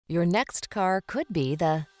Your next car could be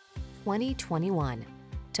the 2021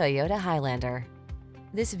 Toyota Highlander.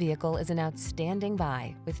 This vehicle is an outstanding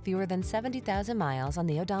buy with fewer than 70,000 miles on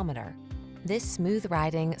the odometer. This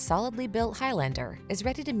smooth-riding, solidly built Highlander is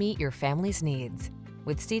ready to meet your family's needs.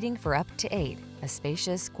 With seating for up to 8, a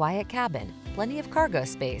spacious, quiet cabin, plenty of cargo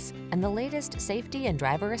space, and the latest safety and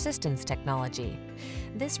driver assistance technology.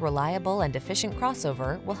 This reliable and efficient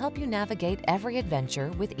crossover will help you navigate every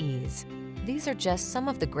adventure with ease. These are just some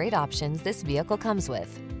of the great options this vehicle comes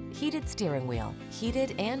with: heated steering wheel,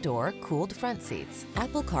 heated and/or cooled front seats,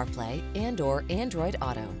 Apple CarPlay and/or Android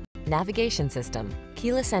Auto, navigation system,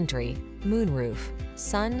 keyless entry, moonroof,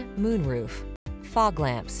 sun moonroof, fog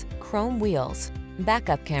lamps, chrome wheels,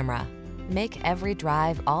 backup camera. Make every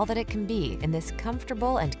drive all that it can be in this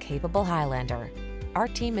comfortable and capable Highlander. Our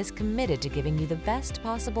team is committed to giving you the best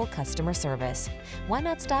possible customer service. Why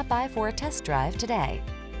not stop by for a test drive today?